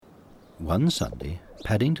One Sunday,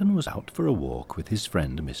 Paddington was out for a walk with his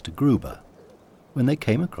friend Mr Gruber, when they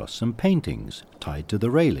came across some paintings tied to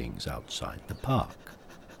the railings outside the park.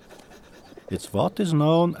 "It's what is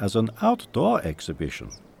known as an outdoor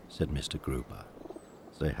exhibition," said Mr Gruber.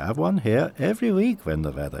 "They have one here every week when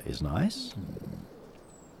the weather is nice."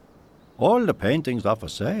 "All the paintings are for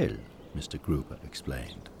sale," Mr Gruber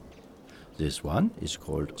explained. "This one is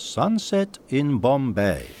called Sunset in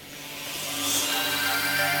Bombay."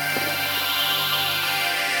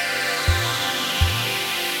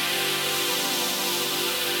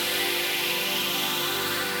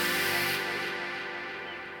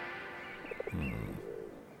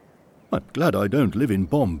 "I'm glad I don't live in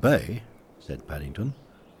Bombay," said Paddington.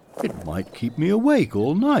 "It might keep me awake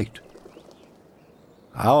all night."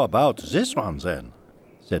 "How about this one, then?"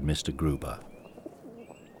 said Mr Gruber.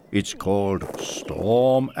 "It's called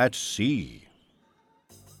Storm at Sea."